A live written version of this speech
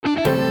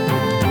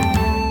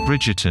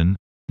Bridgerton,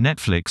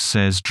 Netflix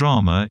says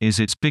drama is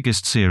its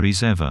biggest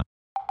series ever.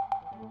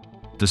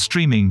 The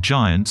streaming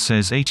giant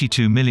says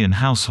 82 million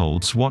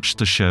households watched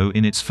the show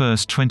in its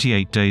first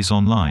 28 days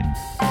online.